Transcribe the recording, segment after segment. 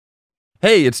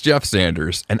Hey, it's Jeff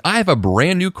Sanders, and I have a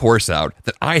brand new course out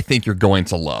that I think you're going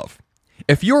to love.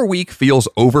 If your week feels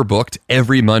overbooked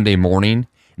every Monday morning,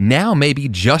 now may be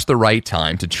just the right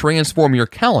time to transform your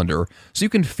calendar so you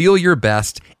can feel your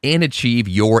best and achieve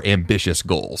your ambitious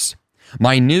goals.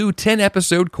 My new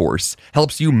 10-episode course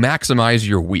helps you maximize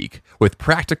your week with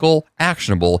practical,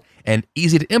 actionable, and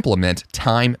easy-to-implement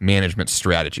time management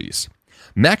strategies.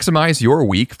 Maximize your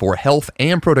week for health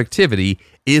and productivity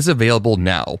is available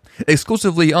now,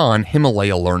 exclusively on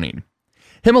Himalaya Learning.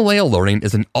 Himalaya Learning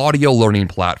is an audio learning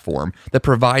platform that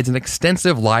provides an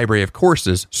extensive library of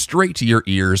courses straight to your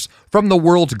ears from the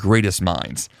world's greatest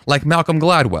minds, like Malcolm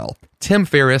Gladwell, Tim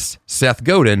Ferriss, Seth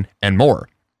Godin, and more.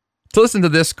 To listen to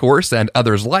this course and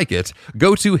others like it,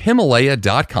 go to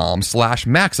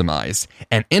Himalaya.com/maximize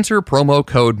and enter promo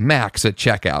code MAX at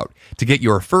checkout to get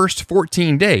your first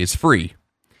 14 days free.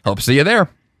 Hope to see you there.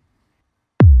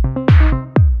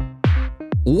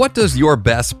 What does your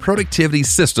best productivity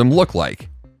system look like?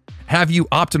 Have you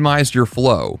optimized your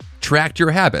flow, tracked your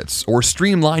habits, or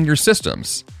streamlined your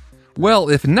systems? Well,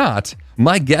 if not,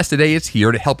 my guest today is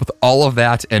here to help with all of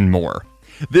that and more.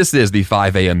 This is the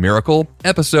 5 a.m. Miracle,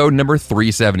 episode number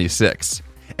 376.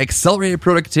 Accelerated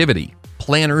Productivity,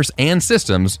 Planners and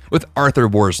Systems with Arthur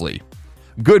Worsley.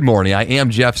 Good morning, I am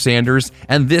Jeff Sanders,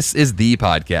 and this is the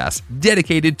podcast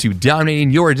dedicated to dominating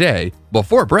your day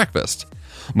before breakfast.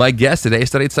 My guest today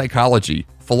studied psychology,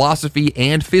 philosophy,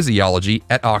 and physiology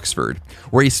at Oxford,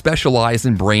 where he specialized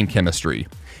in brain chemistry.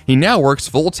 He now works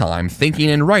full-time thinking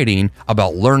and writing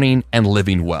about learning and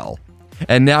living well.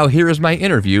 And now here is my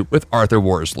interview with Arthur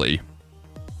Worsley.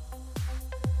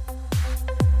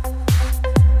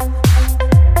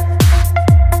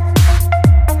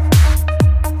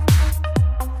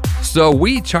 So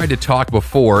we tried to talk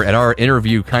before, and our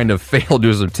interview kind of failed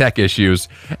due to some tech issues.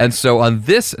 And so on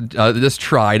this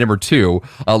try, number 2,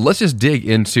 let's just dig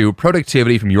into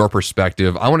productivity from your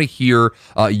perspective. I want to hear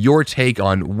your take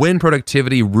on when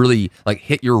productivity really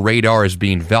hit your radar as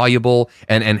being valuable,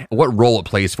 and what role it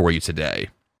plays for you today.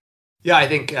 Yeah, I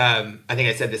think I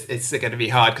said this. It's going to be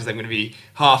hard because I'm going to be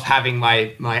half having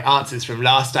my answers from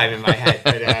last time in my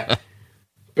head,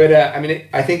 But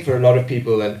I think for a lot of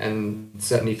people, and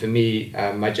certainly for me,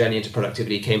 my journey into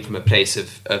productivity came from a place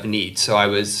of need. So I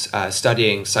was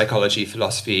studying psychology,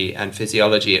 philosophy, and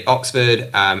physiology at Oxford,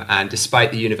 and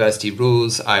despite the university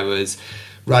rules, I was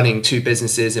running 2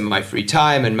 businesses in my free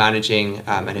time and managing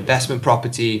an investment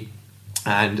property.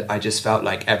 And I just felt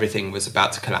like everything was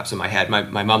about to collapse in my head.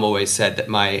 My mum always said that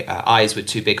my eyes were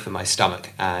too big for my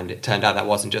stomach, and it turned out that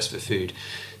wasn't just for food.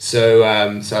 So I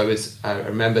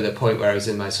remember the point where I was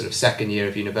in my sort of second year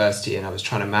of university, and I was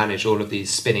trying to manage all of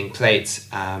these spinning plates,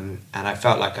 and I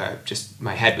felt like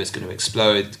my head was going to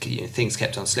explode. Things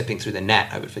kept on slipping through the net.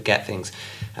 I would forget things,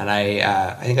 and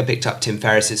I think I picked up Tim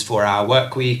Ferriss's 4-Hour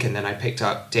Work Week, and then I picked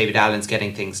up David Allen's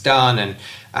Getting Things Done, and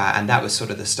that was sort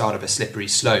of the start of a slippery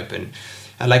slope. And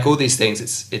like all these things,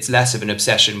 it's less of an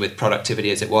obsession with productivity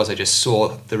as it was. I just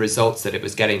saw the results that it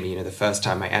was getting me. The first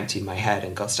time I emptied my head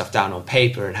and got stuff down on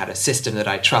paper and had a system that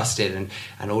I trusted, and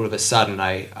all of a sudden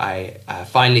I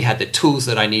finally had the tools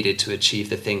that I needed to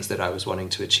achieve the things that I was wanting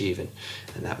to achieve, and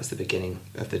that was the beginning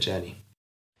of the journey.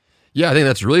 Yeah, I think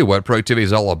that's really what productivity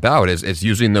is all about, is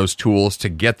using those tools to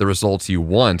get the results you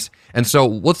want. And so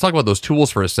let's talk about those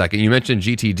tools for a second. You mentioned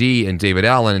GTD and David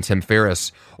Allen and Tim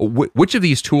Ferriss. Which of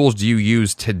these tools do you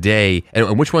use today,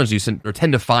 and which ones do you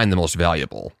tend to find the most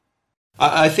valuable?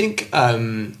 I think,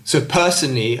 so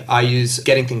personally, I use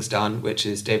Getting Things Done, which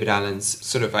is David Allen's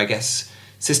sort of,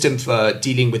 system for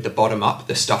dealing with the bottom up,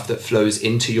 the stuff that flows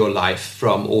into your life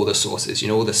from all the sources,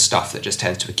 all the stuff that just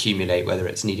tends to accumulate, whether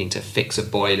it's needing to fix a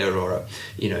boiler or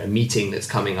a meeting that's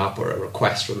coming up or a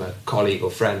request from a colleague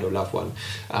or friend or loved one.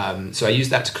 So I use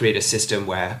that to create a system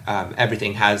where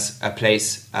everything has a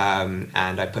place, and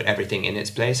I put everything in its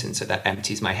place. And so that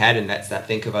empties my head and lets that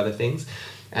think of other things.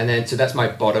 And then, so that's my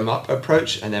bottom up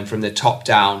approach. And then from the top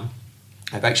down,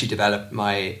 I've actually developed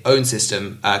my own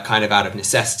system kind of out of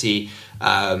necessity,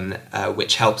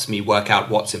 which helps me work out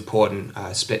what's important,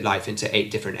 split life into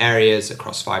 8 different areas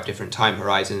across 5 different time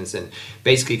horizons, and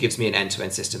basically gives me an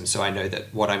end-to-end system. So I know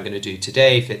that what I'm going to do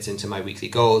today fits into my weekly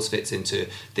goals, fits into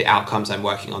the outcomes I'm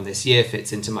working on this year,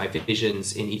 fits into my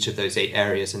visions in each of those 8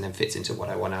 areas, and then fits into what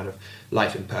I want out of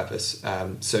life and purpose.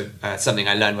 So something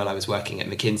I learned while I was working at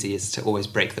McKinsey is to always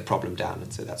break the problem down.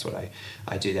 And so that's what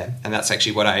I do there. And that's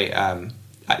actually what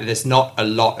there's not a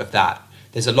lot of that.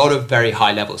 There's a lot of very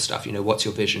high level stuff, what's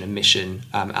your vision and mission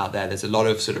out there. There's a lot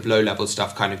of sort of low level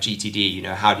stuff, kind of GTD,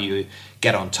 how do you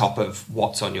get on top of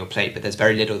what's on your plate? But there's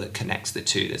very little that connects the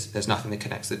two. There's nothing that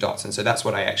connects the dots. And so that's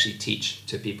what I actually teach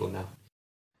to people now.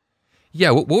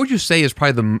 Yeah, what would you say is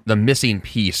probably the missing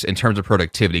piece in terms of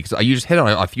productivity? Because you just hit on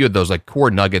a few of those like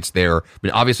core nuggets there. I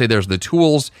mean, obviously there's the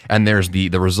tools and there's the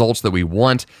results that we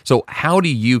want. So how do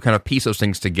you kind of piece those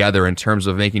things together in terms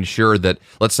of making sure that,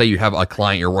 let's say you have a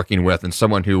client you're working with and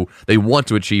someone who they want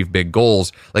to achieve big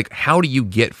goals, like how do you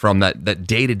get from that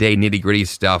day-to-day nitty-gritty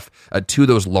stuff to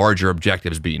those larger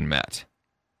objectives being met?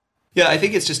 Yeah, I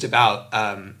think it's just about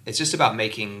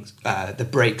making the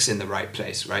breaks in the right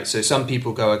place, right? So some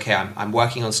people go, okay, I'm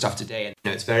working on stuff today,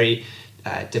 and it's very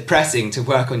depressing to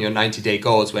work on your 90-day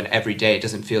goals when every day it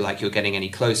doesn't feel like you're getting any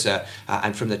closer.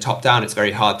 And from the top down, it's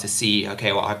very hard to see,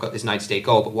 okay, well, I've got this 90-day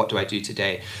goal, but what do I do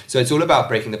today? So it's all about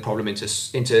breaking the problem into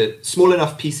small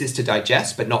enough pieces to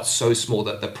digest, but not so small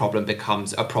that the problem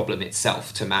becomes a problem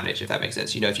itself to manage, if that makes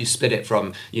sense. If you split it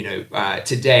from,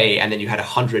 today, and then you had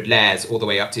 100 layers all the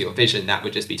way up to your vision, that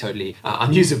would just be totally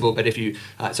unusable. But if you,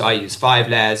 so I use 5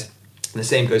 layers. And the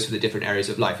same goes for the different areas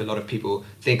of life. A lot of people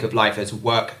think of life as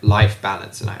work-life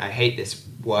balance. And I hate this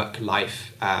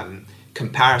work-life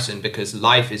comparison, because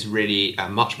life is really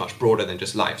much, much broader than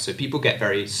just life. So people get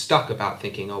very stuck about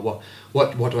thinking, oh,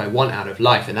 what do I want out of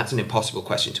life? And that's an impossible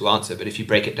question to answer. But if you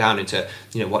break it down into,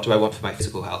 what do I want for my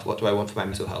physical health? What do I want for my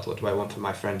mental health? What do I want for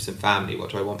my friends and family?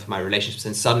 What do I want for my relationships?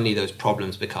 And suddenly those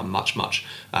problems become much, much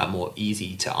more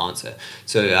easy to answer.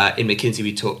 So in McKinsey,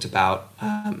 we talked about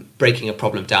breaking a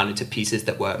problem down into pieces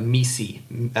that were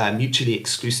mutually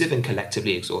exclusive and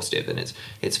collectively exhaustive. And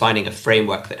it's finding a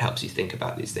framework that helps you think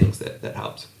about these things that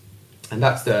helps. And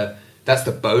that's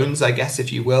the bones, I guess,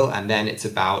 if you will. And then it's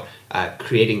about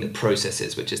creating the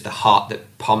processes, which is the heart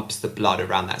that pumps the blood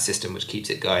around that system, which keeps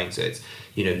it going. So it's,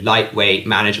 lightweight,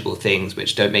 manageable things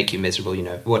which don't make you miserable.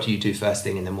 What do you do first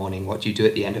thing in the morning? What do you do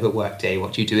at the end of a work day?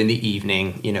 What do you do in the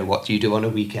evening? What do you do on a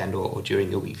weekend or during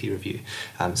your weekly review?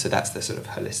 So that's the sort of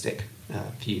holistic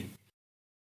view.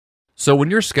 So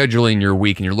when you're scheduling your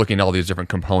week and you're looking at all these different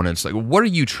components, like what are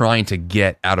you trying to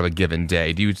get out of a given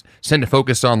day? Do you tend to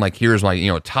focus on like, here's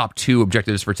my top 2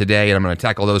 objectives for today, and I'm going to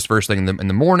tackle those first thing in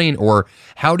the morning, or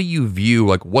how do you view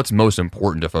like what's most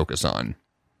important to focus on?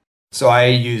 So I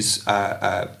use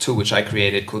a tool which I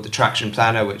created called the Traction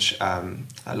Planner, which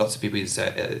lots of people use,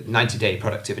 a 90-day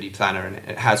productivity planner, and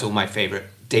it has all my favorite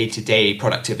day-to-day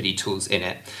productivity tools in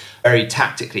it. Very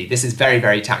tactically, this is very,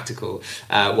 very tactical.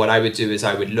 What I would do is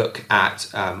I would look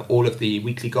at all of the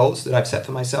weekly goals that I've set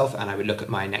for myself, and I would look at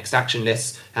my next action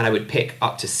lists, and I would pick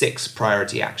up to 6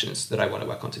 priority actions that I want to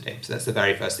work on today. So that's the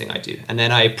very first thing I do. And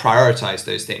then I prioritize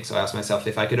those things. So I ask myself,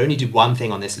 if I could only do one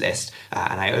thing on this list,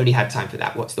 and I only had time for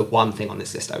that, what's the one thing on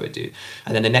this list I would do?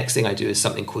 And then the next thing I do is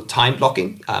something called time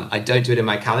blocking. I don't do it in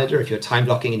my calendar. If you're time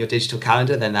blocking in your digital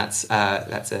calendar, then that's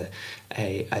a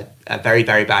very,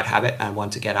 very bad habit and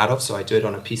one to get out of. So I do it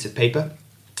on a piece of paper.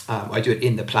 I do it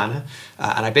in the planner,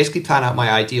 and I basically plan out my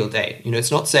ideal day.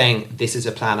 It's not saying this is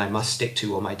a plan I must stick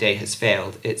to or my day has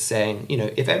failed. It's saying,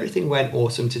 if everything went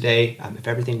awesome today, if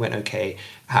everything went okay,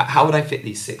 how would I fit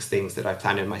these 6 things that I've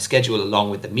planned in my schedule, along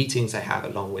with the meetings I have,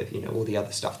 along with all the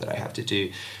other stuff that I have to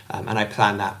do, and I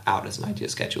plan that out as an ideal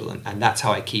schedule, and that's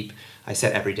how I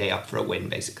set every day up for a win,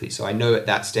 basically. So I know at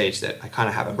that stage that I kind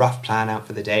of have a rough plan out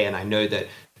for the day, and I know that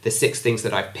the 6 things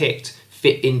that I've picked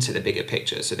fit into the bigger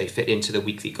picture. So they fit into the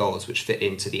weekly goals, which fit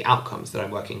into the outcomes that I'm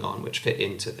working on, which fit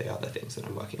into the other things that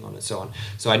I'm working on, and so on.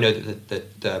 So I know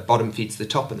that the bottom feeds the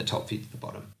top and the top feeds the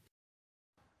bottom.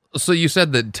 So you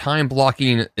said that time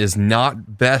blocking is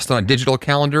not best on a digital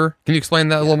calendar. Can you explain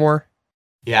that a little more?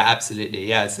 Yeah, absolutely.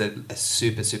 Yeah, it's a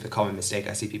super, super common mistake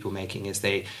I see people making is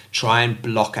they try and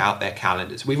block out their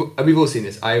calendars. We've all seen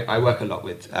this. I work a lot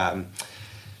with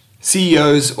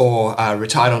CEOs or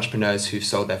retired entrepreneurs who've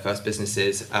sold their first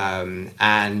businesses,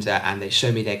 and they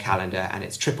show me their calendar, and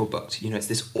it's triple booked. It's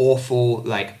this awful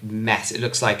mess. It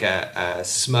looks like a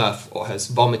Smurf or has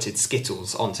vomited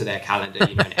Skittles onto their calendar,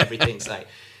 and everything's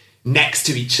next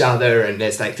to each other, and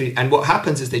there's and what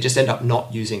happens is they just end up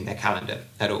not using their calendar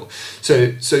at all.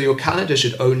 So your calendar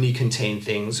should only contain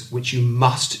things which you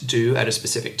must do at a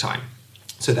specific time.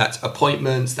 So that's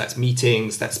appointments, that's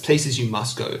meetings, that's places you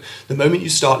must go. The moment you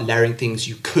start layering things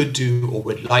you could do or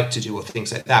would like to do or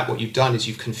things like that, what you've done is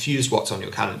you've confused what's on your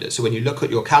calendar. So when you look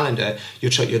at your calendar,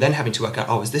 you're then having to work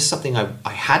out, is this something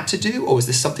I had to do, or is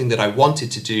this something that I wanted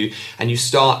to do? And you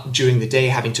start during the day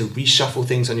having to reshuffle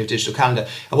things on your digital calendar.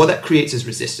 And what that creates is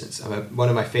resistance. One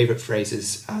of my favorite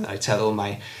phrases that I tell all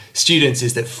my students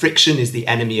is that friction is the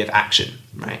enemy of action,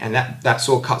 right? And that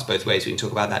sort of cuts both ways. We can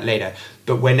talk about that later.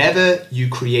 But whenever you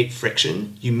create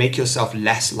friction, you make yourself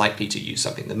less likely to use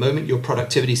something. The moment your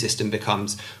productivity system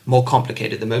becomes more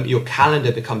complicated, the moment your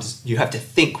calendar becomes, you have to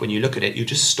think when you look at it, you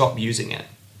just stop using it.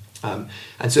 And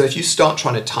so if you start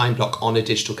trying to time block on a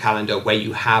digital calendar where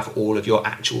you have all of your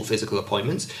actual physical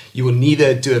appointments, you will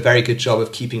neither do a very good job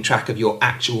of keeping track of your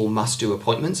actual must-do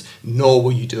appointments, nor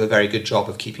will you do a very good job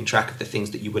of keeping track of the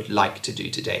things that you would like to do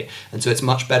today. And so it's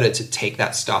much better to take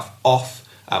that stuff off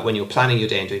when you're planning your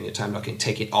day and doing your time blocking.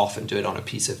 Take it off and do it on a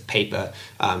piece of paper,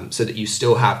 so that you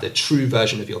still have the true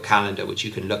version of your calendar, which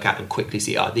you can look at and quickly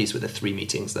see, these were the 3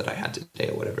 meetings that I had today,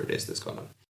 or whatever it is that's gone on.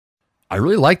 I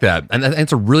really like that. And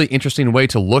it's a really interesting way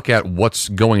to look at what's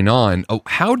going on.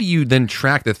 How do you then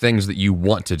track the things that you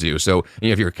want to do? So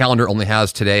if your calendar only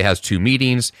has 2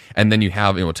 meetings, and then you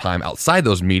have time outside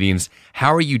those meetings,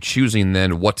 how are you choosing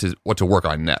then what to work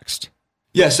on next?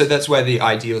 Yeah, so that's where the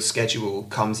ideal schedule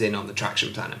comes in on the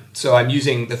traction planner. So I'm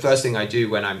using the first thing I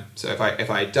do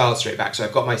if I dial straight back, so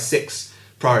I've got my 6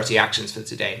 priority actions for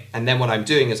today. And then what I'm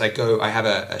doing is I have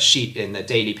a sheet in the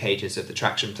daily pages of the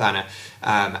traction planner.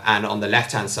 And on the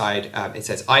left-hand side, it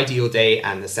says ideal day,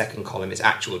 and the second column is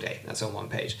actual day. That's on one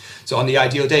page. So on the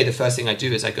ideal day, the first thing I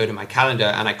do is I go to my calendar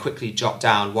and I quickly jot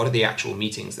down what are the actual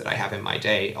meetings that I have in my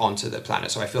day onto the planner.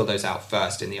 So I fill those out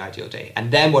first in the ideal day.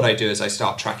 And then what I do is I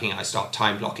start tracking, I start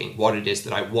time blocking what it is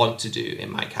that I want to do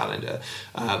in my calendar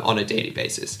on a daily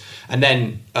basis. And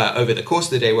then over the course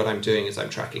of the day, what I'm doing is I'm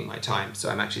tracking my time.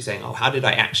 So I'm actually saying, how did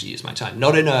I actually use my time?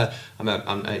 I'm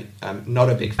not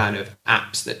a big fan of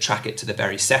apps that track it to the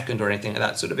very second or anything like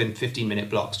that. Sort of in 15-minute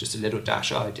blocks, just a little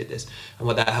dash, I did this. And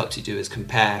what that helps you do is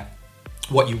compare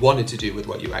what you wanted to do with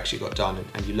what you actually got done,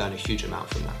 and you learn a huge amount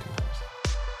from that comparison.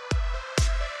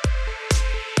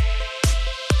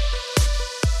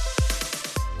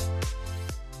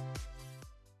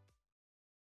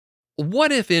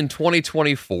 What if in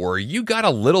 2024 you got a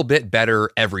little bit better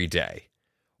every day?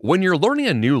 When you're learning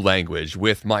a new language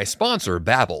with my sponsor,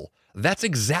 Babbel, that's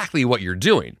exactly what you're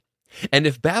doing. And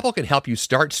if Babbel can help you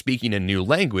start speaking a new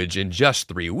language in just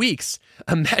 3 weeks,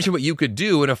 imagine what you could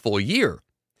do in a full year.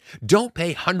 Don't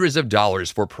pay hundreds of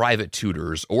dollars for private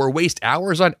tutors or waste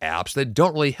hours on apps that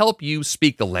don't really help you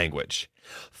speak the language.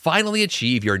 Finally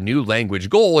achieve your new language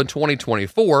goal in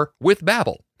 2024 with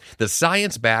Babbel, the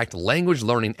science-backed language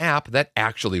learning app that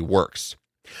actually works.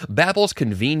 Babbel's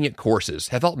convenient courses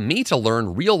have helped me to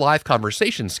learn real-life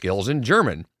conversation skills in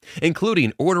German,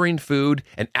 including ordering food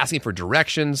and asking for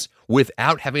directions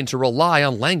without having to rely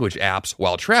on language apps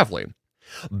while traveling.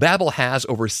 Babbel has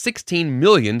over 16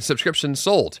 million subscriptions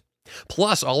sold.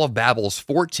 Plus, all of Babbel's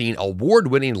 14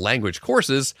 award-winning language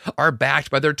courses are backed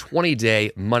by their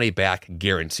 20-day money-back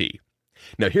guarantee.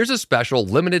 Now, here's a special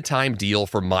limited-time deal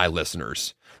for my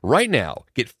listeners. Right now,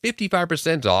 get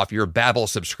 55% off your Babbel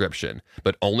subscription,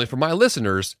 but only for my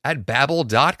listeners at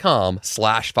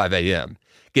babbel.com/5am.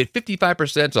 Get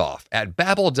 55% off at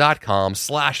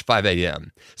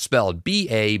babbel.com/5am, spelled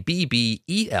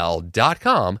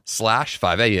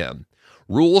BABBEL.com/5am.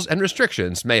 Rules and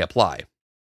restrictions may apply.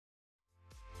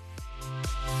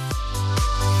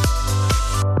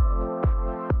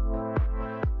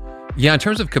 Yeah, in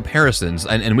terms of comparisons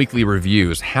and weekly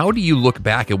reviews, how do you look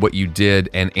back at what you did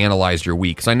and analyze your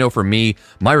week? Because I know for me,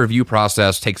 my review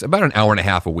process takes about an hour and a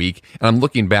half a week, and I'm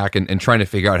looking back and trying to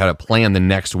figure out how to plan the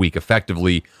next week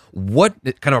effectively. What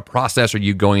kind of a process are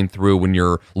you going through when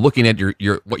you're looking at your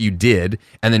what you did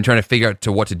and then trying to figure out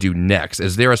to what to do next?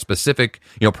 Is there a specific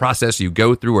process you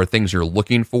go through or things you're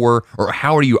looking for, or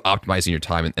how are you optimizing your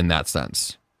time in that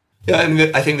sense? Yeah,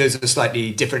 I think those are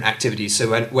slightly different activities. So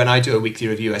when I do a weekly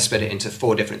review, I split it into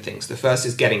 4 different things. The first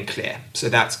is getting clear. So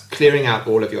that's clearing out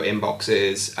all of your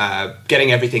inboxes,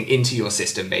 getting everything into your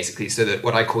system, basically, so that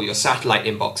what I call your satellite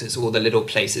inboxes, all the little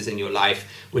places in your life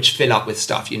which fill up with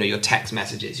stuff, your text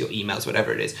messages, your emails,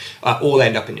 whatever it is, all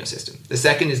end up in your system. The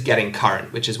second is getting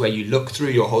current, which is where you look through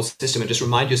your whole system and just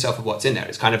remind yourself of what's in there.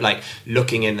 It's kind of like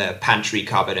looking in the pantry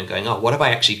cupboard and going, what have I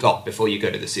actually got before you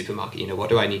go to the supermarket? What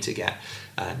do I need to get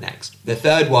next? The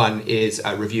third one is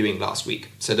reviewing last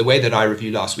week. So the way that I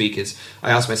review last week is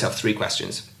I ask myself 3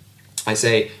 questions. I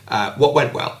say, what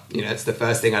went well? It's the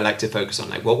first thing I like to focus on.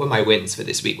 Like, what were my wins for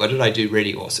this week? What did I do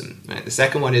really awesome? Right? The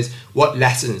second one is, what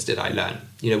lessons did I learn?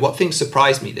 What things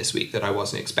surprised me this week that I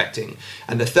wasn't expecting?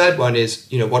 And the third one is,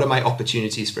 what are my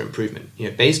opportunities for improvement?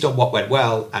 Based on what went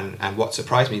well and what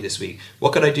surprised me this week,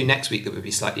 what could I do next week that would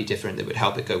be slightly different, that would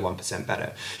help it go 1%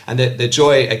 better? And the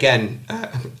joy, again,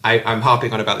 I'm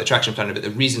harping on about the traction planner, but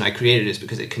the reason I created it is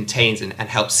because it contains and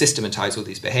helps systematize all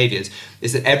these behaviors,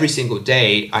 is that every single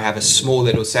day I have a small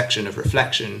little section of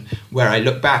reflection where I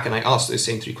look back and I ask those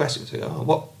same 3 questions. I go,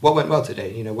 what went well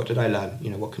today? What did I learn?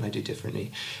 What can I do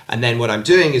differently? And then what I'm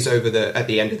doing is at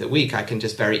the end of the week, I can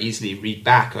just very easily read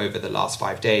back over the last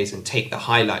 5 days and take the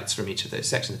highlights from each of those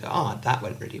sections and go, that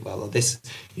went really well, or this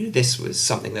was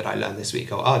something that I learned this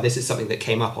week, or this is something that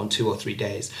came up on 2 or 3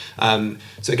 days.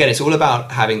 So again, it's all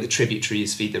about having the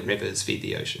tributaries feed the rivers, feed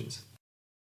the oceans.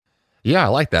 Yeah, I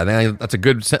like that. And that's a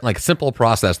good, simple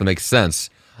process that makes sense.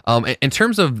 In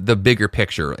terms of the bigger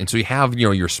picture, and so you have,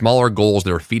 your smaller goals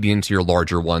that are feeding into your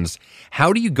larger ones,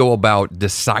 how do you go about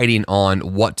deciding on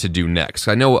what to do next?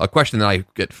 I know a question that I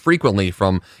get frequently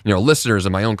from, listeners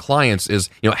and my own clients is,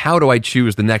 how do I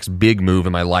choose the next big move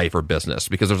in my life or business?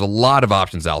 Because there's a lot of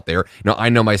options out there. I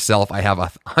know myself, I have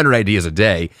 100 ideas a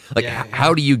day.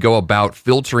 How do you go about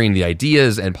filtering the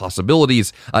ideas and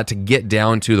possibilities to get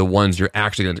down to the ones you're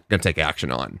actually going to take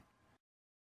action on?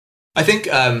 I think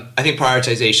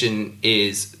prioritization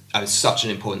is such an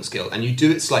important skill, and you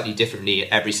do it slightly differently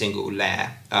at every single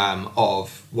layer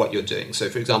of what you're doing. So,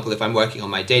 for example, if I'm working on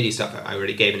my daily stuff, I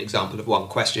already gave an example of one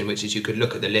question, which is you could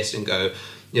look at the list and go,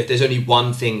 if there's only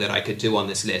one thing that I could do on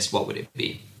this list, what would it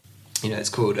be? It's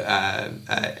called, and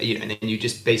then you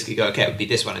just basically go, okay, it would be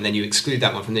this one. And then you exclude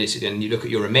that one from the list. And you look at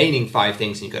your remaining 5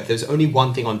 things and you go, if there's only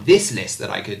one thing on this list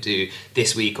that I could do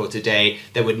this week or today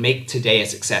that would make today a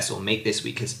success or make this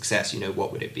week a success,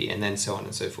 what would it be? And then so on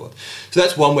and so forth. So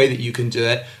that's one way that you can do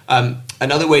it.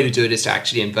 Another way to do it is to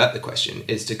actually invert the question,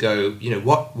 is to go,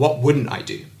 what wouldn't I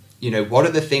do? What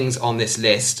are the things on this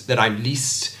list that I'm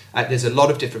least... there's a lot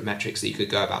of different metrics that you could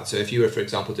go about. So if you were, for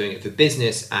example, doing it for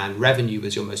business and revenue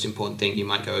was your most important thing, you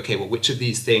might go, okay, well, which of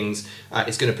these things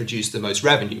is going to produce the most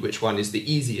revenue? Which one is the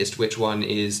easiest? Which one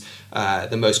is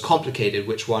the most complicated?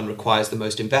 Which one requires the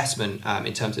most investment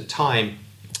in terms of time?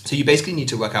 So you basically need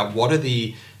to work out what are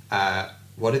the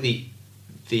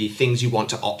things you want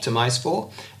to optimize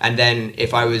for. And then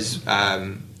if I was,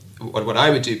 what I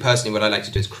would do personally, what I like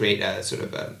to do is create a sort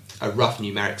of a rough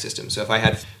numeric system. So if I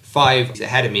had 5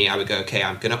 ahead of me, I would go, okay,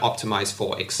 I'm going to optimize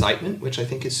for excitement, which I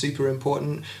think is super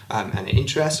important, and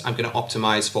interest. I'm going to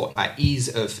optimize for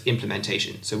ease of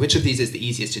implementation. So which of these is the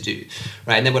easiest to do,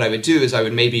 right? And then what I would do is I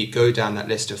would maybe go down that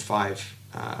list of 5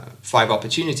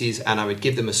 opportunities, and I would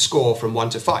give them a score from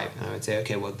 1 to 5. And I would say,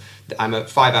 okay, well, I'm a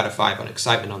 5 out of 5 on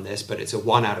excitement on this, but it's a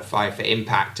 1 out of 5 for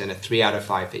impact and a 3 out of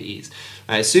 5 for ease.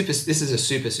 This is a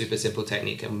super simple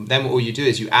technique, and then all you do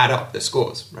is you add up the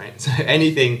scores, right? So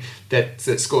anything that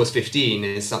scores 15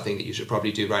 is something that you should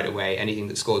probably do right away. Anything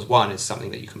that scores 1 is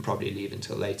something that you can probably leave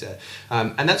until later.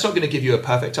 And that's not going to give you a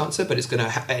perfect answer, but it's going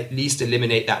to at least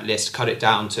eliminate that list, cut it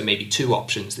down to maybe 2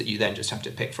 options that you then just have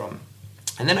to pick from.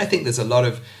 And then I think there's a lot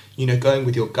of, going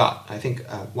with your gut. I think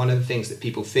one of the things that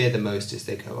people fear the most is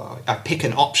they go, oh, I pick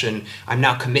an option, I'm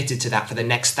now committed to that for the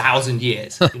next 1,000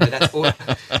 years. That's all.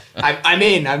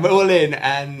 I'm all in.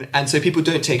 And so people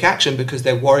don't take action because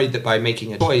they're worried that by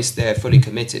making a choice, they're fully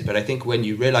committed. But I think when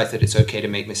you realize that it's okay to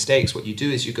make mistakes, what you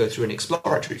do is you go through an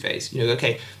exploratory phase.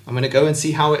 Okay, I'm going to go and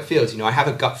see how it feels. I have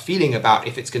a gut feeling about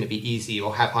if it's going to be easy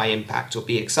or have high impact or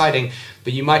be exciting.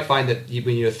 But you might find that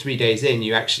when you're 3 days in,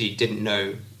 you actually didn't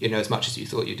know as much as you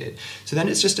thought you did. So then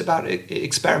it's just about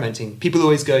experimenting. People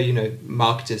always go,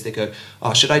 marketers, they go,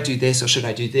 oh, should I do this or should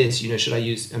I do this? Should I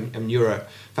use, you're a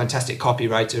fantastic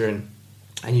copywriter and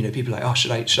people are like, oh,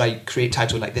 should I create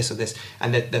title like this or this?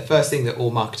 And the first thing that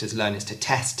all marketers learn is to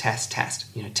test,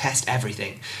 test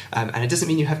everything. And it doesn't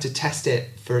mean you have to test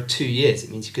it for 2 years.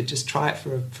 It means you could just try it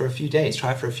for a few days,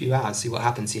 try it for a few hours, see what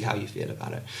happens, see how you feel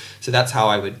about it. So that's how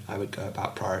I would go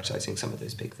about prioritizing some of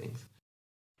those big things.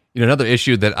 Another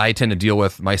issue that I tend to deal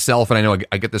with myself, and I know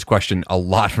I get this question a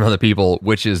lot from other people,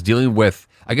 which is dealing with,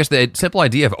 I guess, the simple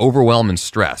idea of overwhelm and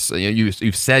stress.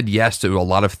 You've said yes to a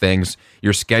lot of things.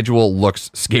 Your schedule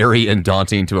looks scary and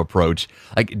daunting to approach.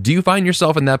 Do you find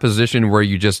yourself in that position where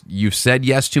you've said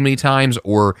yes too many times,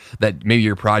 or that maybe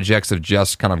your projects have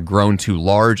just kind of grown too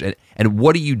large? And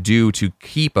what do you do to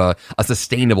keep a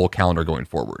sustainable calendar going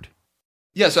forward?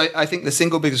 Yeah, so I think the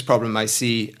single biggest problem I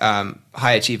see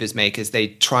high achievers make is they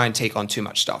try and take on too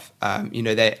much stuff.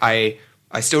 I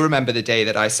still remember the day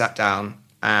that I sat down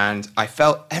and I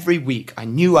felt every week, I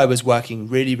knew I was working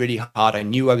really, really hard. I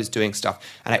knew I was doing stuff.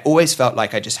 And I always felt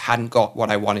like I just hadn't got what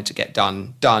I wanted to get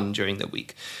done during the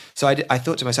week. So I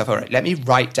thought to myself, all right, let me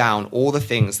write down all the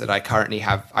things that I currently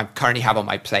have on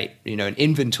my plate, an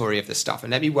inventory of the stuff.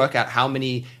 And let me work out how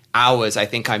many hours I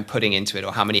think I'm putting into it,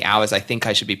 or how many hours I think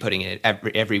I should be putting in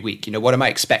it every week. What am I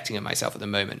expecting of myself at the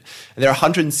moment? And there are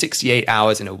 168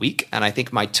 hours in a week, and I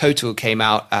think my total came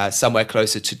out somewhere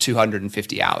closer to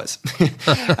 250 hours.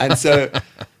 And so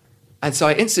And so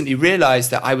I instantly realized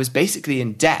that I was basically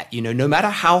in debt. No matter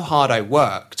how hard I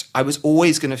worked, I was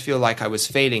always going to feel like I was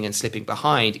failing and slipping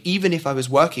behind, even if I was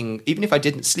working, even if I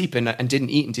didn't sleep and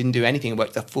didn't eat and didn't do anything and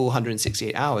worked the full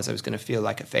 168 hours, I was going to feel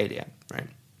like a failure, right?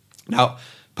 Now,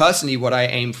 personally, what I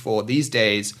aim for these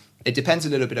days, it depends a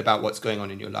little bit about what's going on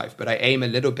in your life, but I aim a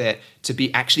little bit to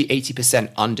be actually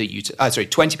 20%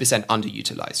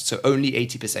 underutilized. So only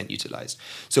 80% utilized.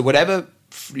 So whatever,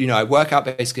 I work out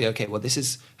basically, okay, well, this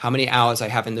is how many hours I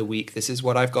have in the week. This is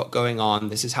what I've got going on.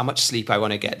 This is how much sleep I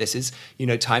want to get. This is,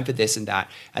 time for this and that.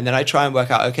 And then I try and work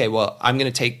out, okay, well, I'm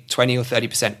going to take 20 or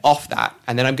 30% off that.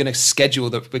 And then I'm going to schedule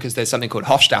because there's something called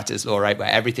Hofstadter's law, right? Where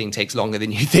everything takes longer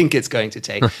than you think it's going to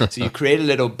take. So you create a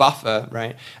little buffer,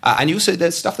 right? And also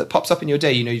there's stuff that pops up in your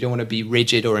day. You don't want to be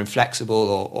rigid or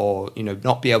inflexible or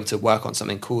not be able to work on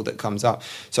something cool that comes up.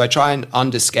 So I try and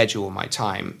underschedule my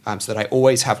time so that I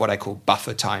always have what I call buffer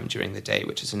time during the day,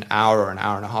 which is an hour or an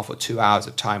hour and a half or 2 hours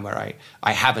of time where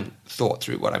I haven't thought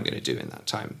through what I'm going to do in that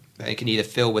time. It can either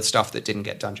fill with stuff that didn't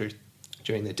get done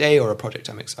during the day or a project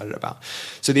I'm excited about.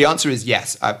 So the answer is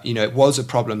yes. It was a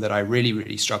problem that I really,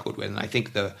 really struggled with. And I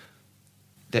think that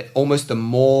almost the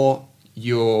more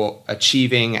you're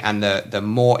achieving and the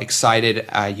more excited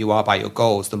you are by your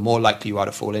goals, the more likely you are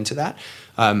to fall into that.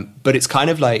 But it's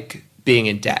kind of like being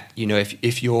in debt.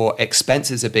 If your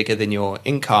expenses are bigger than your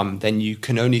income, then you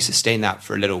can only sustain that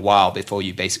for a little while before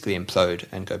you basically implode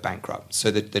and go bankrupt.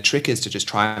 So the trick is to just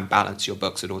try and balance your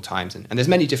books at all times. And there's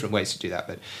many different ways to do that,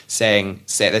 but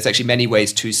there's actually many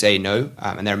ways to say no.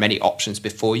 And there are many options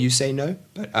before you say no,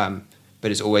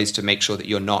 but it's always to make sure that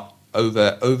you're not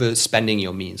overspending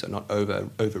your means or not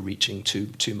overreaching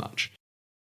too much.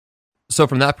 So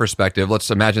from that perspective,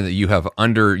 let's imagine that you have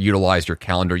underutilized your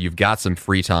calendar. You've got some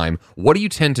free time. What do you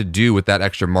tend to do with that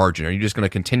extra margin? Are you just going to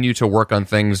continue to work on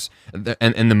things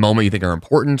in the moment you think are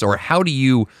important? Or what do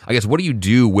you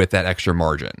do with that extra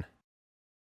margin?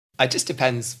 It just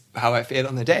depends how I feel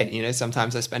on the day.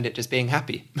 Sometimes I spend it just being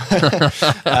happy.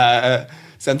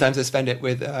 Sometimes I spend it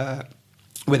with a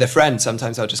friend.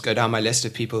 Sometimes I'll just go down my list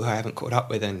of people who I haven't caught up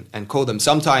with and call them.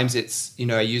 Sometimes it's,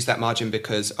 I use that margin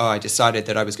because, I decided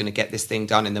that I was going to get this thing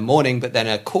done in the morning, but then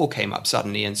a call came up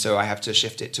suddenly, and so I have to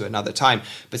shift it to another time.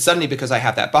 But suddenly, because I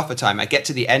have that buffer time, I get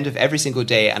to the end of every single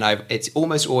day, and it's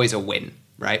almost always a win,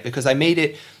 right? Because I made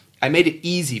it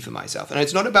easy for myself. And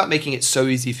it's not about making it so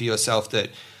easy for yourself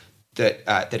that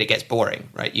it gets boring,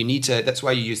 right? You need to. That's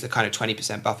why you use the kind of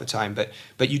 20% buffer time.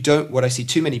 But you don't. What I see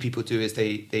too many people do is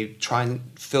they try and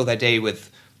fill their day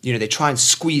with, they try and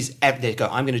squeeze. They go,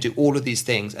 I'm going to do all of these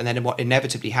things, and then what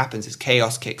inevitably happens is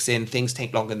chaos kicks in. Things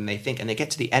take longer than they think, and they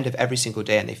get to the end of every single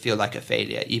day and they feel like a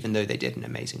failure, even though they did an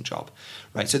amazing job,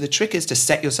 right? So the trick is to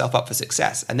set yourself up for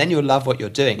success, and then you'll love what you're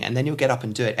doing, and then you'll get up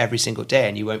and do it every single day,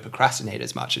 and you won't procrastinate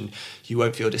as much, and you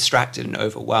won't feel distracted and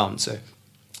overwhelmed. So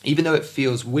even though it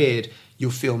feels weird, you'll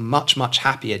feel much, much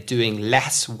happier doing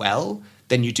less well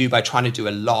than you do by trying to do a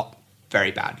lot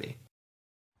very badly.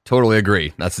 Totally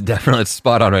agree. That's definitely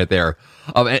spot on right there.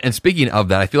 And speaking of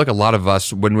that, I feel like a lot of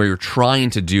us, when we're trying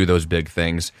to do those big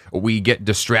things, we get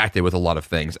distracted with a lot of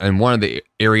things. And one of the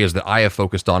areas that I have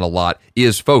focused on a lot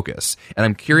is focus. And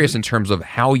I'm curious in terms of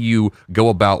how you go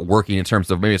about working, in terms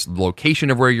of maybe it's the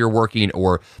location of where you're working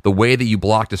or the way that you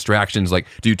block distractions. Like,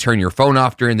 do you turn your phone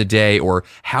off during the day, or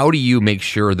how do you make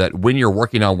sure that when you're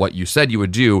working on what you said you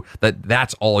would do, that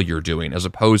that's all you're doing, as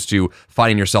opposed to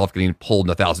finding yourself getting pulled in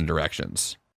 1,000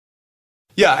 directions?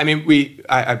 Yeah, I mean,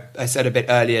 I said a bit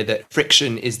earlier that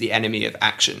friction is the enemy of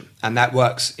action, and that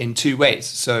works in two ways.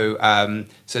 So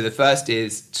the first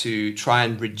is to try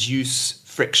and reduce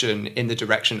friction in the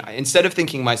direction. Instead of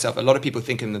thinking myself, a lot of people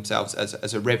think of themselves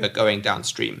as a river going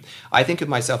downstream. I think of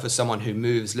myself as someone who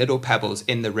moves little pebbles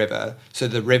in the river, so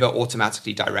the river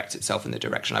automatically directs itself in the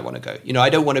direction I want to go. I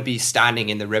don't want to be standing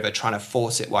in the river trying to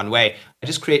force it one way. I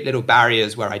just create little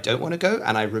barriers where I don't want to go,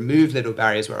 and I remove little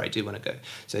barriers where I do want to go.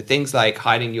 So things like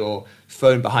hiding your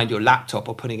phone behind your laptop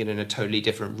or putting it in a totally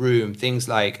different room, things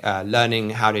like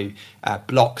learning how to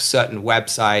block certain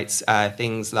websites,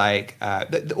 things like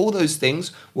all those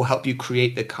things will help you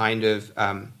create the kind of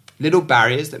little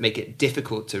barriers that make it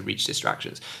difficult to reach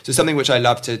distractions. So something which I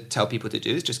love to tell people to do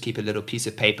is just keep a little piece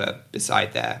of paper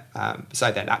beside their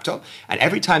laptop. And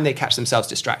every time they catch themselves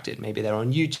distracted, maybe they're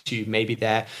on YouTube, maybe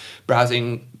they're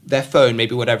browsing their phone,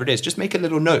 maybe whatever it is, just make a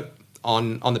little note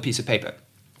on the piece of paper.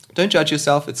 Don't judge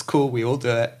yourself. It's cool. We all do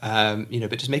it.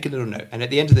 But just make a little note. And at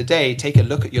the end of the day, take a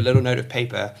look at your little note of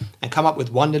paper and come up with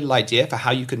one little idea for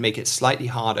how you could make it slightly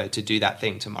harder to do that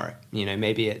thing tomorrow.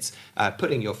 Maybe it's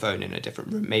putting your phone in a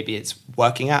different room. Maybe it's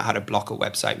working out how to block a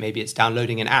website. Maybe it's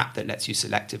downloading an app that lets you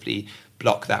selectively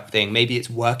block that thing. Maybe it's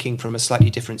working from a slightly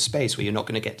different space where you're not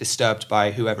going to get disturbed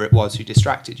by whoever it was who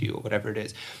distracted you or whatever it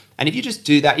is. And if you just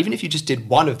do that, even if you just did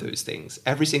one of those things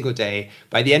every single day,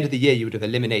 by the end of the year, you would have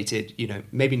eliminated,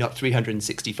 maybe not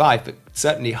 365, but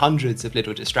certainly hundreds of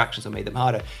little distractions or made them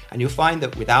harder. And you'll find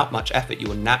that without much effort, you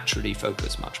will naturally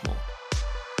focus much more.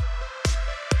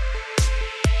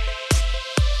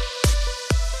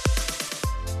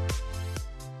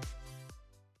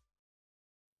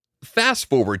 Fast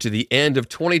forward to the end of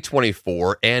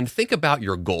 2024 and think about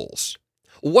your goals.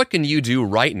 What can you do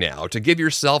right now to give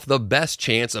yourself the best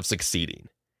chance of succeeding?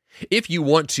 If you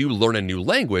want to learn a new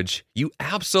language, you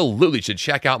absolutely should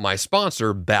check out my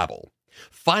sponsor, Babbel.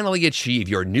 Finally achieve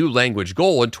your new language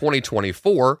goal in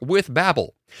 2024 with Babbel,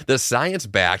 the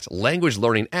science-backed language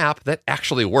learning app that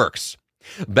actually works.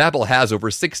 Babbel has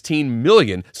over 16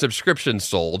 million subscriptions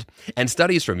sold, and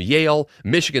studies from Yale,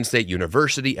 Michigan State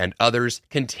University, and others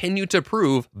continue to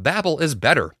prove Babbel is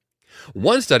better.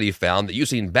 One study found that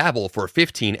using Babbel for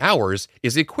 15 hours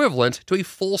is equivalent to a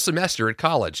full semester at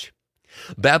college.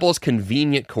 Babbel's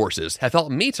convenient courses have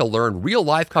helped me to learn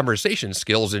real-life conversation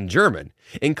skills in German,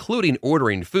 including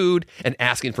ordering food and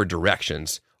asking for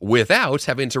directions, without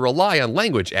having to rely on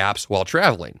language apps while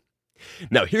traveling.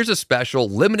 Now, here's a special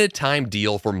limited-time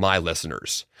deal for my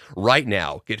listeners. Right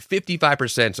now, get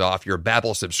 55% off your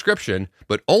Babbel subscription,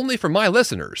 but only for my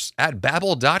listeners at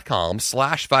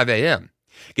babbel.com/5am.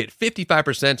 Get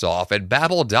 55% off at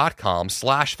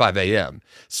babbel.com/5am,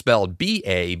 spelled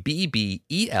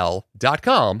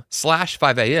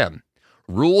BABBEL.com/5am.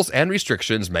 Rules and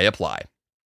restrictions may apply.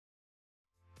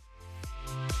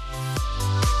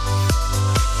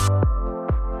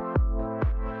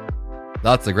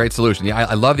 That's a great solution. Yeah,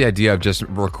 I love the idea of just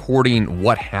recording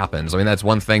what happens. I mean, that's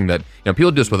one thing that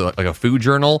people do this with like a food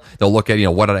journal. They'll look at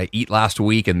what did I eat last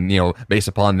week, and based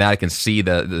upon that, I can see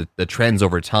the trends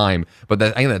over time. But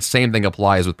I think that same thing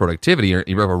applies with productivity. You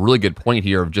have a really good point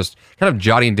here of just kind of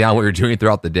jotting down what you're doing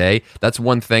throughout the day. That's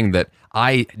one thing that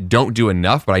I don't do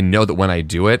enough, but I know that when I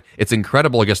do it, it's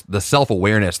incredible, I guess, the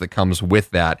self-awareness that comes with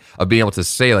that, of being able to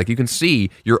say, like, you can see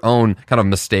your own kind of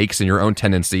mistakes and your own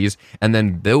tendencies, and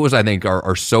then those, I think,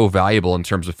 are so valuable in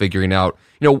terms of figuring out,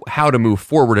 how to move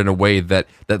forward in a way that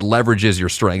leverages your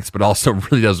strengths, but also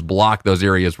really does block those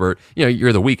areas where,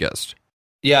 you're the weakest.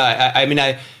 Yeah, I mean,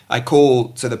 I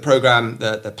call, so the program,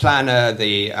 the planner,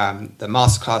 the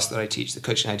masterclass that I teach, the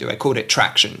coaching I do, I called it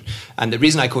Traction. And the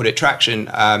reason I called it Traction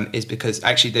is because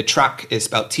actually the track is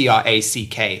spelled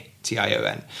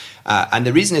TRACKTION. And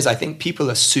the reason is I think people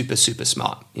are super, super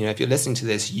smart. If you're listening to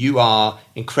this, you are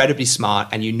incredibly smart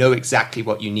and you know exactly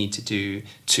what you need to do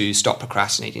to stop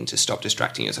procrastinating, to stop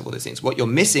distracting yourself, all those things. What you're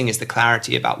missing is the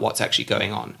clarity about what's actually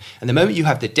going on. And the moment you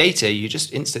have the data, you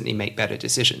just instantly make better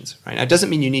decisions, right? Now, it doesn't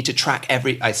mean you need to track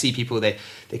I see people, they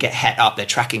get het up, they're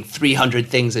tracking 300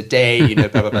 things a day, blah,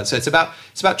 blah, blah. So it's about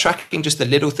tracking just the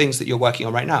little things that you're working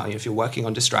on right now. If you're working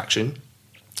on distraction,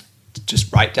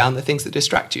 just write down the things that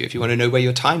distract you. If you want to know where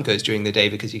your time goes during the day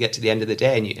because you get to the end of the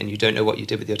day and you don't know what you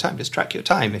did with your time, just track your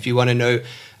time. If you want to know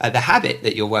the habit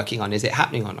that you're working on, is it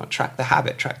happening or not? Track the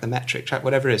habit, track the metric, track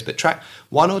whatever it is, but track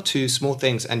one or two small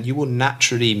things and you will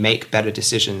naturally make better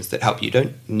decisions that help you. You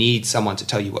don't need someone to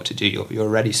tell you what to do. You're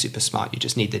already super smart. You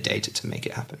just need the data to make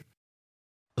it happen.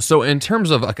 So in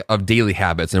terms of daily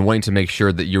habits and wanting to make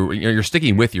sure that you're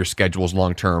sticking with your schedules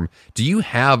long term, do you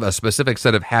have a specific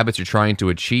set of habits you're trying to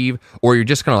achieve, or you're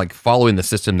just kind of like following the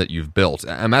system that you've built?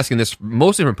 I'm asking this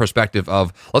mostly from a perspective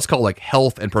of, let's call it like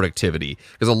health and productivity,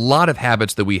 because a lot of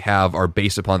habits that we have are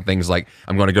based upon things like,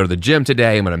 I'm going to go to the gym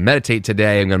today, I'm going to meditate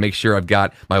today, I'm going to make sure I've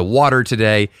got my water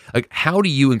today. Like, how do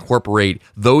you incorporate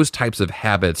those types of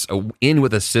habits in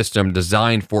with a system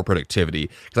designed for productivity?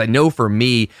 Because I know for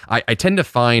me, I tend to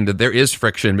find that there is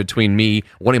friction between me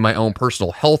wanting my own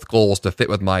personal health goals to fit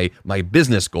with my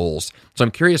business goals. So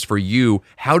I'm curious for you,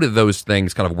 how do those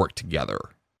things kind of work together?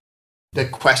 The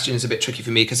question is a bit tricky for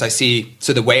me because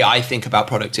so the way I think about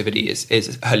productivity is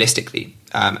holistically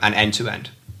and end to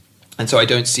end. And so I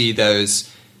don't see those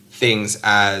things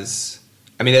as,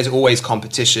 there's always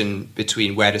competition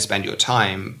between where to spend your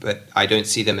time, but I don't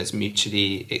see them as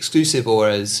mutually exclusive or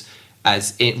as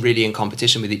really in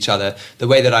competition with each other. The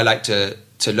way that I like to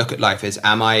look at life is,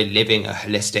 am I living a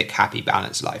holistic, happy,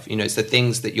 balanced life? It's the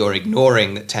things that you're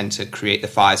ignoring that tend to create the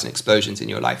fires and explosions in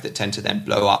your life that tend to then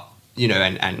blow up,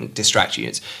 and distract you.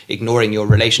 It's ignoring your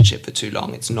relationship for too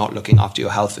long. It's not looking after your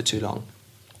health for too long.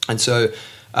 And so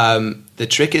the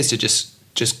trick is to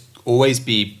just always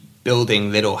be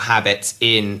building little habits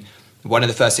in. One of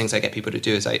the first things I get people to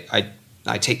do is I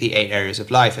take the 8 areas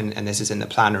of life, and this is in the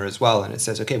planner as well, and it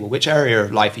says, okay, well, which area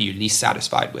of life are you least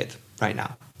satisfied with right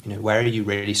now? Where are you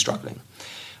really struggling?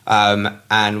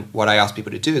 And what I ask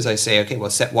people to do is I say, okay, well,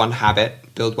 set one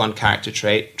habit, build one character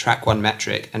trait, track one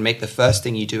metric, and make the first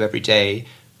thing you do every day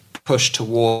push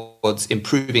towards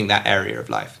improving that area of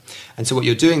life. And so what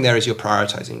you're doing there is you're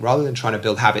prioritizing. Rather than trying to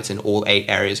build habits in all 8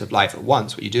 areas of life at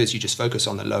once, what you do is you just focus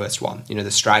on the lowest one,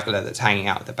 the straggler that's hanging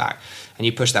out at the back, and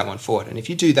you push that one forward. And if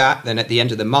you do that, then at the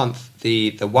end of the month,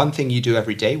 the one thing you do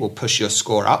every day will push your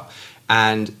score up,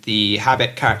 and the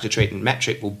habit, character trait, and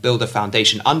metric will build a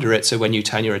foundation under it, so when you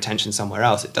turn your attention somewhere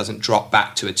else, it doesn't drop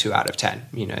back to a 2 out of 10.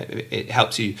 It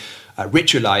helps you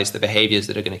ritualize the behaviors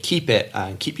that are going to keep it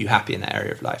and keep you happy in that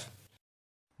area of life.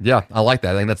 Yeah, I like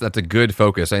that. I think that's a good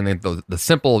focus. I think the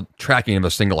simple tracking of a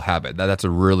single habit, that's a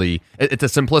really, it's a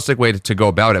simplistic way to go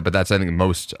about it, but that's, I think,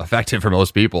 most effective for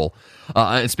most people.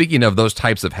 And speaking of those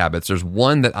types of habits, there's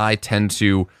one that I tend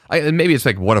to, maybe it's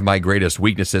like one of my greatest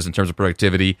weaknesses in terms of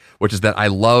productivity, which is that I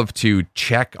love to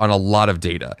check on a lot of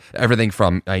data. Everything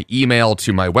from my email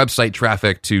to my website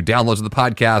traffic to downloads of the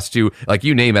podcast to, like,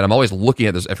 you name it. I'm always looking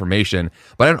at this information,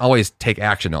 but I don't always take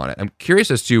action on it. I'm curious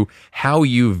as to how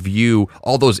you view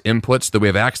all those inputs that we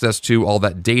have access to, all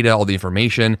that data, all the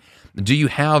information. Do you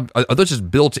have, are those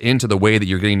just built into the way that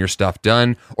you're getting your stuff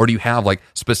done? Or do you have like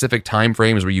specific time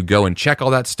frames where you go and check all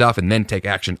that stuff and then take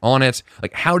action on it?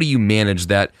 Like, how do you manage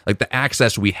that, like the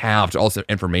access we have to all this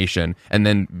information and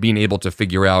then being able to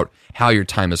figure out how your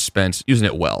time is spent using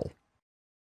it well?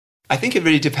 I think it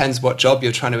really depends what job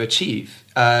you're trying to achieve.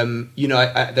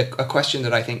 A question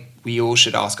that I think we all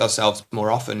should ask ourselves more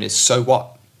often is, so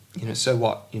what? So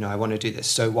what? I want to do this.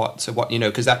 So what? So what?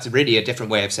 Because that's really a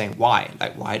different way of saying why.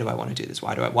 Like, why do I want to do this?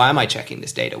 Why am I checking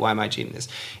this data? Why am I achieving this?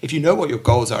 If you know what your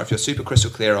goals are, if you're super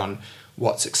crystal clear on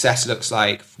what success looks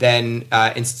like, then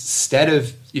instead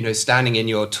of standing in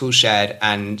your tool shed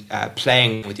and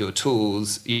playing with your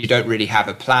tools, you don't really have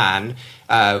a plan,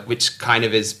 which kind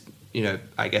of is,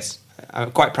 I guess,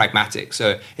 quite pragmatic.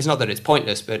 So it's not that it's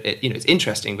pointless, but it's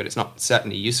interesting, but it's not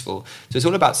certainly useful. So it's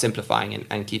all about simplifying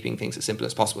and keeping things as simple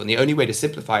as possible. And the only way to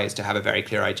simplify is to have a very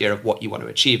clear idea of what you want to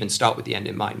achieve and start with the end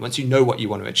in mind. Once you know what you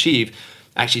want to achieve,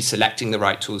 actually selecting the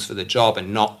right tools for the job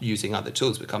and not using other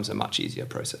tools becomes a much easier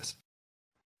process.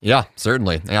 Yeah,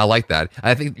 certainly. I like that.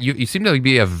 I think you seem to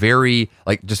be a very,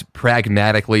 like, just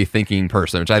pragmatically thinking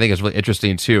person, which I think is really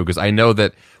interesting too, because I know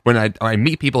that when I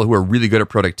meet people who are really good at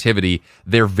productivity,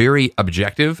 they're very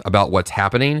objective about what's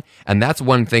happening. And that's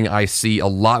one thing I see a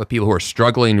lot of people who are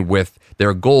struggling with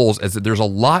their goals, is that there's a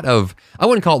lot of, I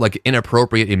wouldn't call it like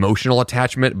inappropriate emotional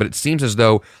attachment, but it seems as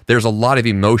though there's a lot of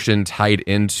emotion tied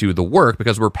into the work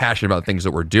because we're passionate about things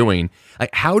that we're doing.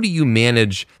 Like, how do you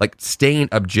manage like staying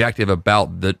objective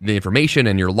about the information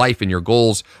and your life and your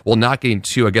goals while not getting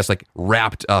too, I guess, like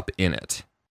wrapped up in it?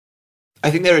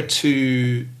 I think there are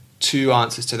two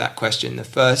answers to that question. The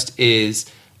first is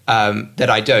that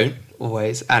I don't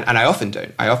always, and I often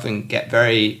don't. I often get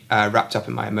very wrapped up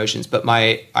in my emotions, but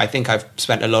I think I've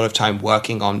spent a lot of time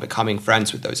working on becoming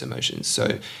friends with those emotions.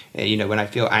 So, when I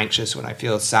feel anxious, when I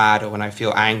feel sad, or when I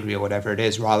feel angry, or whatever it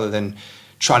is, rather than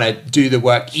trying to do the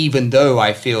work, even though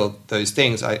I feel those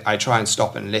things, I try and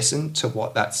stop and listen to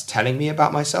what that's telling me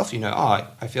about myself.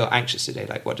 I feel anxious today.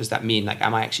 Like, what does that mean? Like,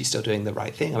 am I actually still doing the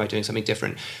right thing? Am I doing something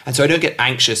different? And so I don't get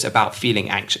anxious about feeling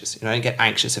anxious. I don't get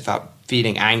anxious about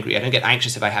feeling angry. I don't get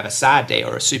anxious if I have a sad day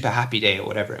or a super happy day or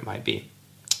whatever it might be.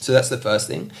 So that's the first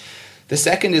thing. The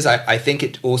second is I think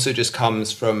it also just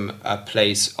comes from a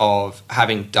place of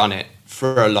having done it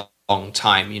for a long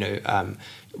time.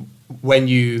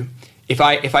 If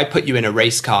I put you in a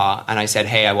race car and I said,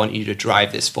 hey, I want you to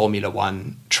drive this Formula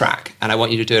One track and I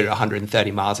want you to do it at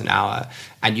 130 miles an hour,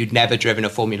 and you'd never driven a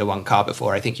Formula One car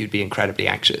before, I think you'd be incredibly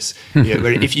anxious.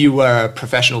 If you were a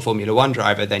professional Formula One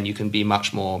driver, then you can be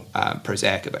much more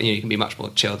prosaic about, you can be much more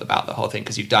chilled about the whole thing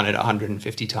because you've done it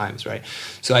 150 times, right?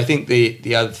 So I think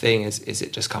the other thing is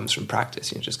it just comes from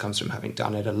practice. It just comes from having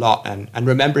done it a lot and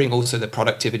remembering also that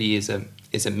productivity is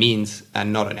a means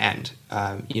and not an end.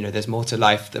 There's more to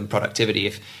life than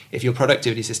productivity. If your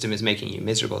productivity system is making you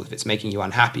miserable, if it's making you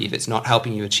unhappy, if it's not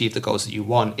helping you achieve the goals that you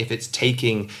want, if it's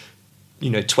taking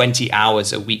 20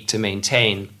 hours a week to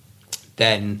maintain,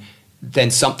 then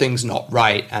something's not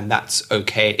right, and that's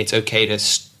okay. It's okay to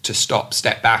stop,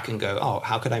 step back, and go, oh,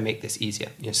 how could I make this easier?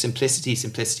 Simplicity.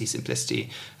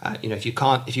 If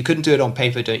you couldn't do it on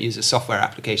paper, don't use a software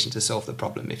application to solve the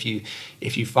problem. If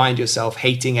you find yourself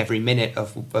hating every minute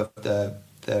of the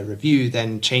review,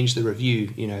 then change the review.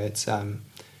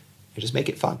 Just make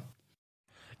it fun.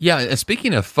 Yeah, and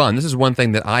speaking of fun, this is one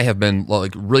thing that I have been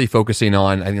like really focusing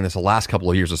on. I think this the last couple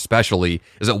of years, especially,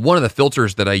 is that one of the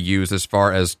filters that I use as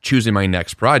far as choosing my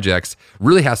next projects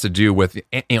really has to do with,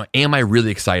 am I really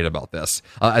excited about this?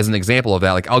 As an example of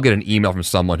that, like I'll get an email from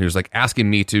someone who's like asking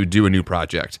me to do a new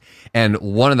project, and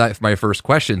one of my first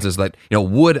questions is that,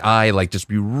 would I like just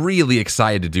be really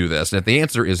excited to do this? And if the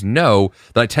answer is no,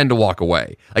 then I tend to walk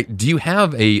away. Like, do you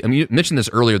have you mentioned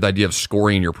this earlier, the idea of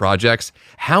scoring your projects.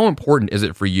 How important is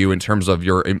it for you in terms of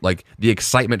your like the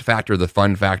excitement factor, the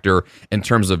fun factor, in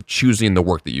terms of choosing the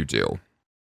work that you do?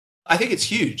 I think it's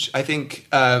huge. I think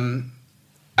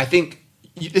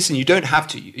listen, you don't have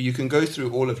to. You can go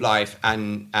through all of life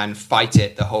and fight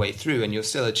it the whole way through, and you'll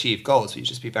still achieve goals. But you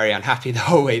just be very unhappy the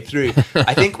whole way through.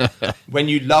 I think when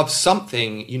you love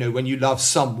something, when you love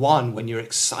someone, when you're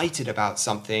excited about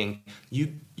something,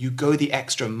 you go the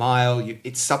extra mile.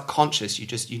 It's subconscious. You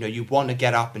just you want to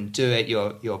get up and do it.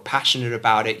 You're passionate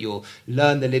about it. You'll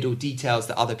learn the little details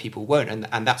that other people won't,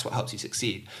 and that's what helps you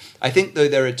succeed. I think though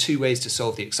there are two ways to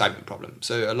solve the excitement problem.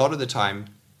 So a lot of the time,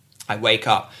 I wake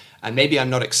up and maybe I'm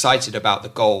not excited about the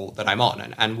goal that I'm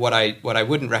on. And what I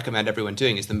wouldn't recommend everyone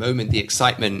doing is the moment the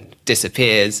excitement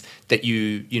disappears, that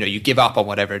you give up on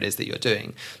whatever it is that you're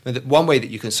doing. But one way that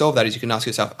you can solve that is you can ask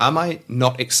yourself, am I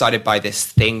not excited by this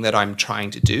thing that I'm trying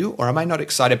to do? Or am I not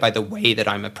excited by the way that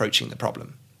I'm approaching the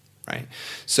problem? Right.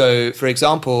 So, for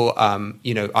example,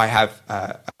 I have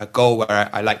a goal where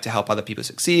I like to help other people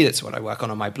succeed. It's what I work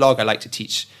on my blog. I like to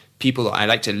teach people. I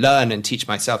like to learn and teach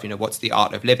myself, what's the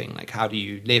art of living? Like, how do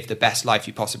you live the best life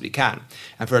you possibly can?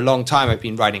 And for a long time, I've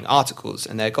been writing articles.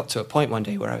 And there got to a point one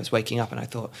day where I was waking up and I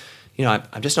thought,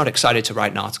 I'm just not excited to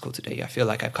write an article today. I feel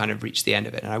like I've kind of reached the end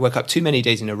of it. And I woke up too many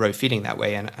days in a row feeling that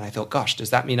way. And I thought, gosh, does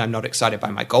that mean I'm not excited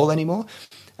by my goal anymore?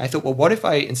 I thought, well, what if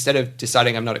I, instead of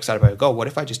deciding I'm not excited by a goal, what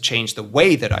if I just change the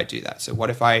way that I do that? So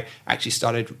what if I actually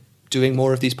started doing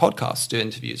more of these podcasts, do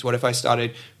interviews? What if I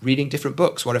started reading different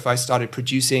books? What if I started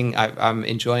producing, I'm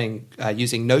enjoying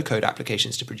using no-code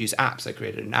applications to produce apps. I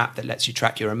created an app that lets you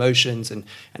track your emotions and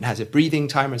has a breathing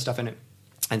timer and stuff in it.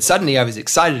 And suddenly I was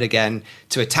excited again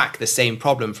to attack the same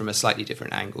problem from a slightly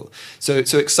different angle. So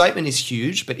excitement is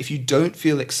huge, but if you don't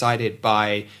feel excited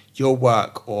by your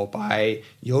work or by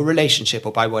your relationship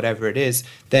or by whatever it is,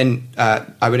 then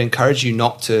I would encourage you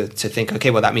not to think,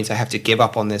 okay, well, that means I have to give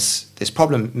up on this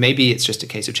problem. Maybe it's just a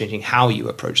case of changing how you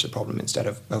approach the problem instead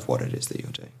of what it is that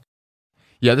you're doing.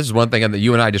 Yeah, this is one thing that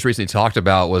you and I just recently talked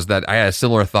about, was that I had a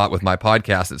similar thought with my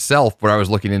podcast itself, where I was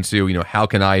looking into, how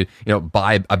can I,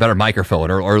 buy a better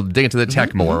microphone or dig into the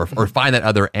tech more, or find that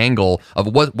other angle of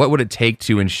what would it take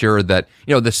to ensure that,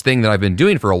 this thing that I've been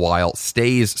doing for a while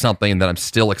stays something that I'm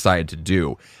still excited to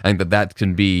do. I think that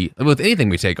can be with anything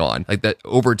we take on, like that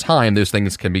over time, those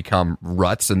things can become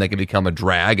ruts and they can become a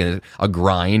drag and a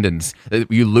grind, and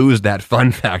you lose that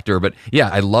fun factor. But yeah,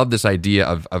 I love this idea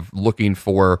of looking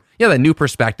for, that new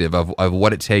perspective of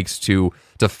what it takes to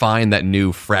find that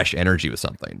new, fresh energy with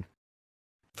something.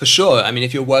 For sure. I mean,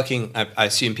 if you're working, I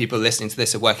assume people listening to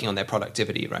this are working on their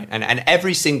productivity, right? And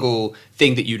every single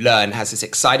thing that you learn has this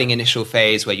exciting initial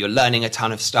phase where you're learning a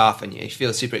ton of stuff and you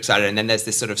feel super excited. And then there's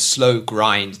this sort of slow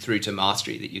grind through to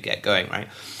mastery that you get going, right?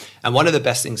 And one of the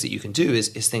best things that you can do is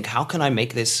think, how can I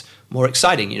make this more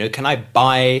exciting? Can I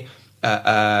buy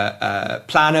a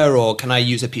planner, or can I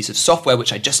use a piece of software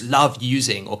which I just love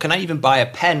using, or can I even buy a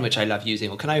pen which I love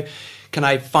using, or can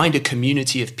I find a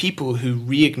community of people who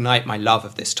reignite my love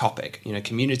of this topic?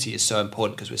 Community is so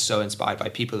important because we're so inspired by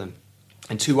people,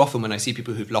 and too often when I see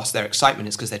people who've lost their excitement,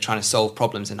 it's because they're trying to solve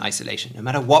problems in isolation. No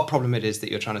matter what problem it is that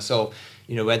you're trying to solve,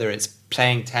 whether it's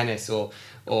playing tennis or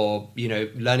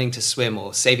learning to swim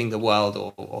or saving the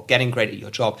world or getting great at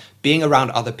your job, being around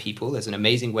other people is an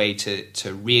amazing way to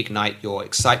reignite your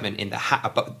excitement in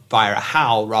via a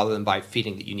how, rather than by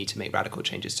feeling that you need to make radical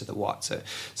changes to the what.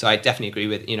 So I definitely agree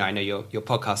with, I know your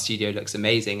podcast studio looks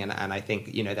amazing, and I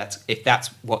think, that's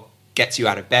what gets you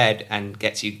out of bed and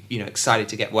gets you, excited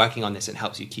to get working on this and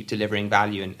helps you keep delivering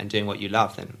value and doing what you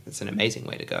love, then it's an amazing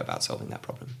way to go about solving that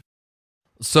problem.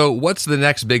 So what's the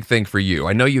next big thing for you?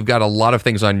 I know you've got a lot of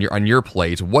things on your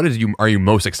plate. What are you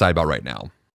most excited about right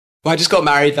now? Well, I just got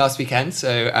married last weekend,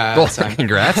 so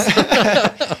congrats.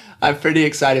 I'm pretty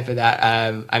excited for that.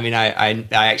 I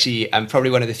actually am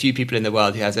probably one of the few people in the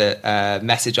world who has a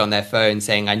message on their phone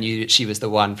saying I knew that she was the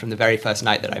one from the very first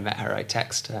night that I met her. I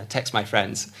text my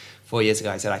friends 4 years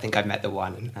ago. I said I think I met the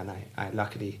one, and I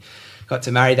luckily got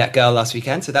to marry that girl last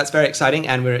weekend. So that's very exciting,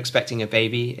 and we're expecting a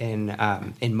baby in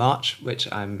March,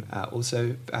 which I'm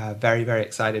also very, very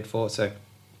excited for. So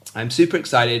I'm super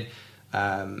excited.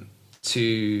 I've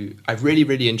really,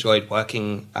 really enjoyed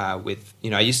working with,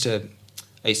 I used to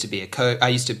I used to be a coach. I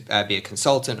used to be a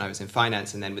consultant. I was in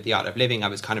finance, and then with the Art of Living, I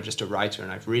was kind of just a writer.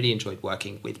 And I've really enjoyed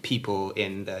working with people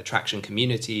in the traction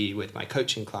community, with my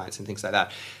coaching clients and things like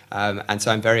that. And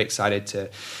so I'm very excited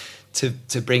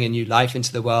to bring a new life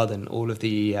into the world, and all of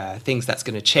the things that's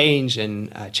going to change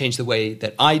and change the way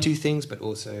that I do things, but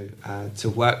also to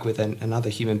work with another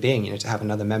human being. To have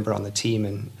another member on the team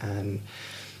and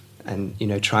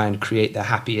try and create the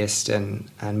happiest and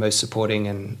most supporting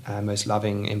and most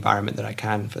loving environment that I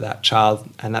can for that child.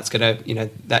 And that's going to,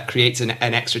 that creates an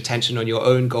extra tension on your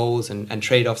own goals and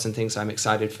trade-offs and things. So I'm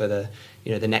excited for the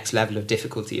next level of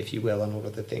difficulty, if you will, on all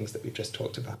of the things that we've just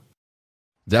talked about.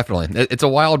 Definitely. It's a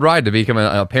wild ride to become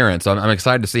a parent. So I'm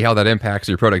excited to see how that impacts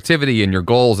your productivity and your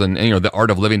goals and the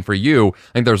art of living for you.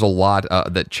 I think there's a lot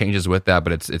that changes with that,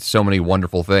 but it's so many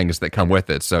wonderful things that come with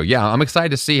it. So yeah, I'm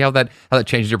excited to see how that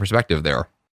changes your perspective there.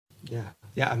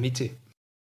 Yeah, me too.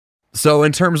 So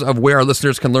in terms of where our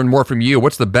listeners can learn more from you,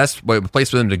 what's the best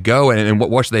place for them to go, and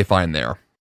what should they find there?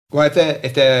 Well,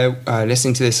 if they're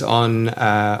listening to this on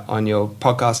your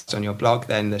podcast, on your blog,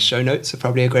 then the show notes are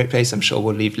probably a great place. I'm sure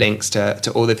we'll leave links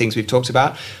to all the things we've talked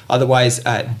about. Otherwise,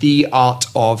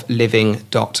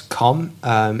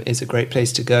 theartofliving.com is a great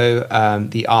place to go,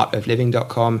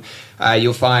 theartofliving.com.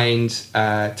 You'll find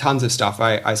tons of stuff.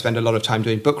 I spend a lot of time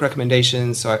doing book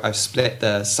recommendations, so I've split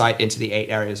the site into the 8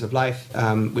 areas of life,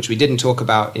 which we didn't talk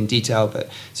about in detail, but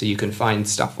so you can find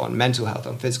stuff on mental health,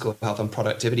 on physical health, on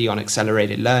productivity, on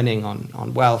accelerated learning,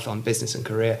 on wealth, on business and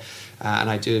career.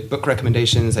 And I do book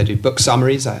recommendations. I do book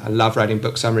summaries. I love writing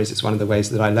book summaries. It's one of the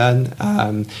ways that I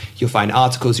learn. You'll find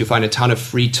articles. You'll find a ton of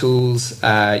free tools,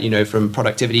 from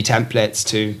productivity templates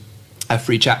to a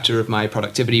free chapter of my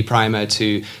productivity primer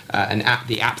to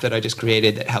the app that I just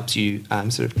created that helps you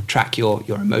sort of track your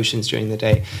emotions during the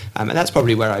day. And that's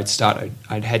probably where I'd start.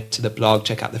 I'd head to the blog,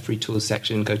 check out the free tools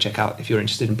section, go check out, if you're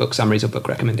interested in book summaries or book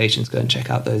recommendations, go and check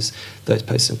out those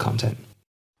posts and content.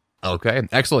 Okay,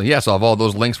 excellent. Yes, I'll have all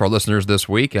those links for our listeners this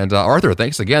week. And Arthur,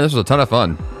 thanks again. This was a ton of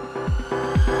fun.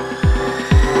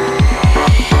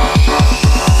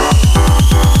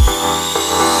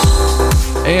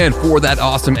 And for that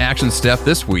awesome action step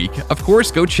this week, of course,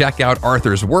 go check out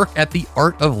Arthur's work at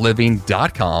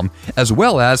theartofliving.com, as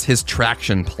well as his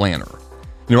Traction Planner.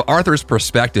 Arthur's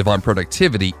perspective on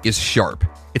productivity is sharp.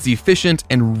 It's efficient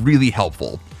and really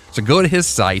helpful. So go to his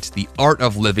site,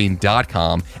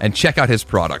 theartofliving.com, and check out his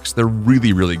products. They're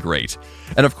really, really great.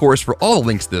 And of course, for all the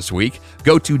links this week,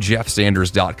 go to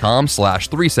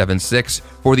jeffsanders.com/376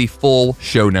 for the full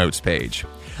show notes page.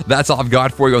 That's all I've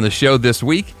got for you on the show this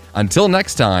week. Until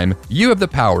next time, you have the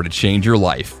power to change your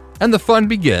life, and the fun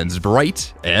begins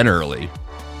bright and early.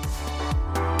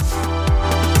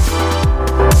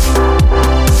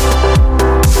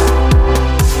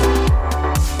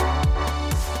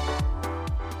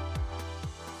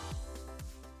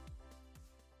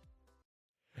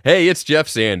 Hey, it's Jeff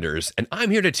Sanders, and I'm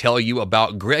here to tell you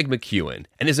about Greg McKeown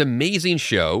and his amazing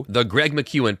show, The Greg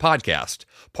McKeown Podcast,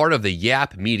 part of the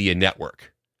Yap Media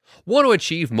Network. Want to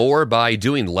achieve more by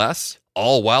doing less,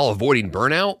 all while avoiding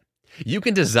burnout? You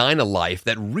can design a life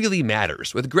that really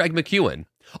matters with Greg McKeown,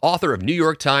 author of New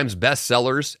York Times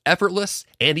bestsellers Effortless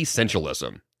and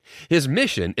Essentialism. His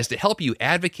mission is to help you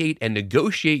advocate and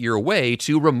negotiate your way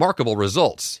to remarkable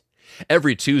results.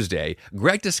 Every Tuesday,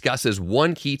 Greg discusses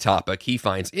one key topic he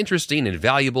finds interesting and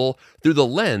valuable through the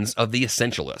lens of the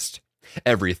essentialist.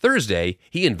 Every Thursday,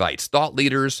 he invites thought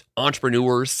leaders,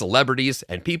 entrepreneurs, celebrities,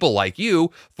 and people like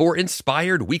you for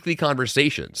inspired weekly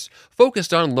conversations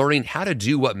focused on learning how to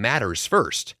do what matters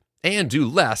first and do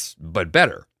less but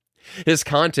better. His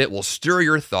content will stir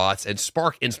your thoughts and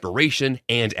spark inspiration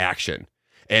and action.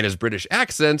 And his British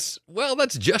accents, well,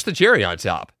 that's just the cherry on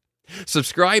top.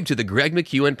 Subscribe to the Greg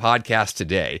McKeown Podcast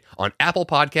today on Apple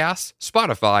Podcasts,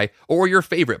 Spotify, or your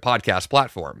favorite podcast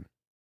platform.